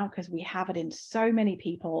right now, because we have it in so many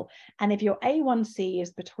people. And if your A1C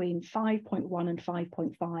is between 5.1 and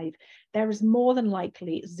 5.5, there is more than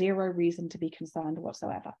likely zero reason to be concerned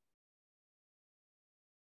whatsoever.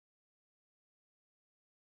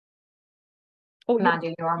 Oh,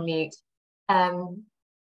 Amanda, you're on mute.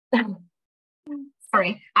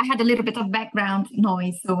 Sorry, I had a little bit of background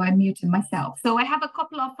noise, so I muted myself. So I have a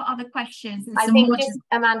couple of other questions. I think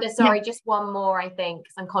Amanda, sorry, yeah, just one more, I think,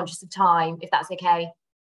 because I'm conscious of time, if that's okay.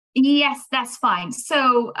 Yes, that's fine.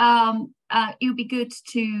 So it would be good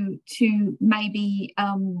to maybe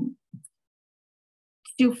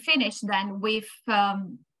to finish then with,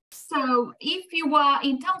 so if you were,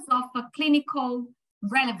 in terms of clinical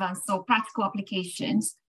relevance or practical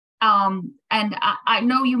applications, and I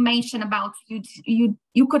know you mentioned about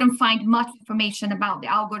you couldn't find much information about the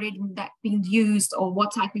algorithm that being used or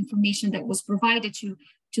what type of information that was provided to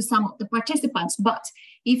some of the participants. But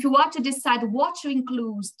if you were to decide what to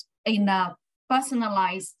include in a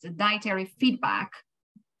personalized dietary feedback,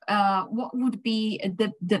 what would be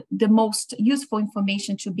the most useful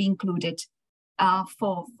information to be included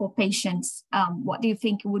for patients? What do you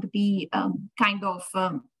think would be kind of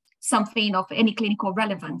something of any clinical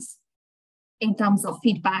relevance in terms of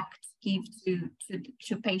feedback to give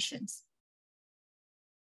to patients?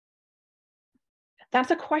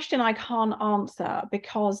 That's a question I can't answer,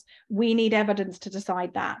 because we need evidence to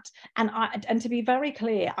decide that. And to be very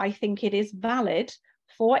clear, I think it is valid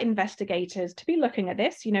for investigators to be looking at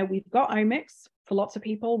this. We've got omics for lots of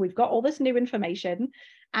people, we've got all this new information,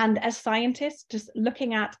 and as scientists, just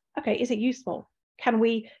looking at, okay, is it useful? Can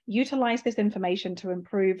we utilize this information to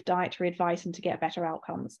improve dietary advice and to get better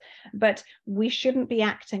outcomes? But we shouldn't be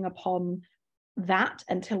acting upon that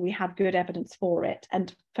until we have good evidence for it.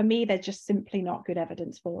 And for me, there's just simply not good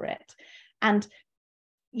evidence for it. And,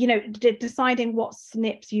 deciding what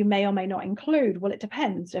SNPs you may or may not include, well, it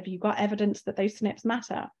depends. Have you got evidence that those SNPs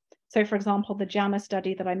matter? So for example, the JAMA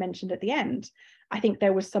study that I mentioned at the end, I think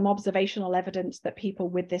there was some observational evidence that people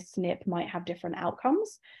with this SNP might have different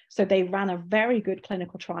outcomes. So they ran a very good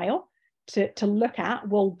clinical trial to look at,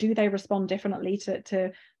 well, do they respond differently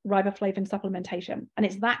to riboflavin supplementation? And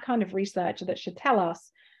it's that kind of research that should tell us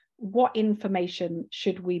what information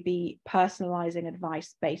should we be personalizing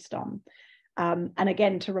advice based on. And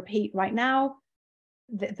again, to repeat right now,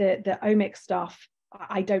 the omics stuff,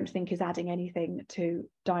 I don't think is adding anything to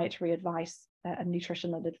dietary advice and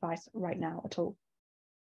nutritional advice right now at all.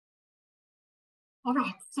 All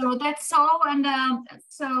right, so that's all. And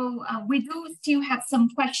we do still have some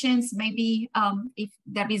questions. Maybe if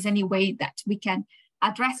there is any way that we can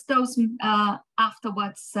address those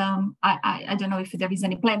afterwards. I don't know if there is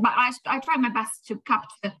any plan, but I try my best to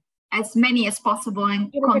capture as many as possible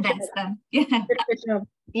and condense them. Yeah.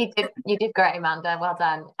 You did great, Amanda. Well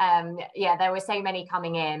done. Yeah, there were so many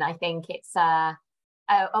coming in. I think it's a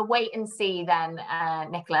wait and see then,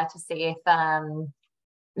 Nicola, to see if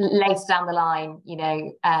later down the line, you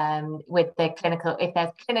know, with the clinical, if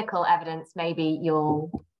there's clinical evidence, maybe you're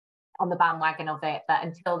on the bandwagon of it. But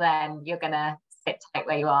until then, you're going to sit tight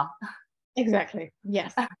where you are. Exactly.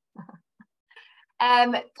 Yes.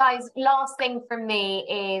 Guys, last thing from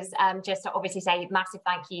me is just to obviously say massive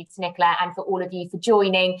thank you to Nicola and for all of you for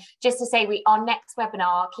joining. Just to say our next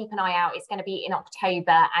webinar, keep an eye out, it's going to be in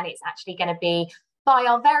October, and it's actually going to be by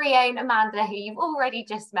our very own Amanda, who you've already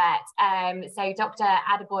just met. So Dr.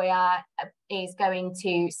 Adeboya is going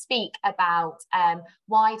to speak about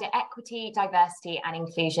why do equity, diversity and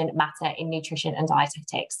inclusion matter in nutrition and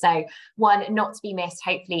dietetics. So one not to be missed,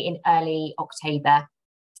 hopefully in early October.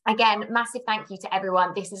 Again, massive thank you to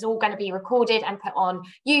everyone. This is all going to be recorded and put on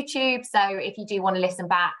YouTube. So if you do want to listen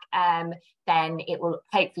back, then it will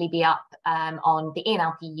hopefully be up on the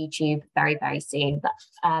ENLP YouTube very, very soon. But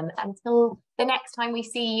until the next time we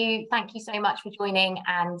see you, thank you so much for joining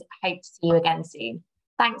and hope to see you again soon.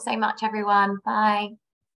 Thanks so much, everyone. Bye.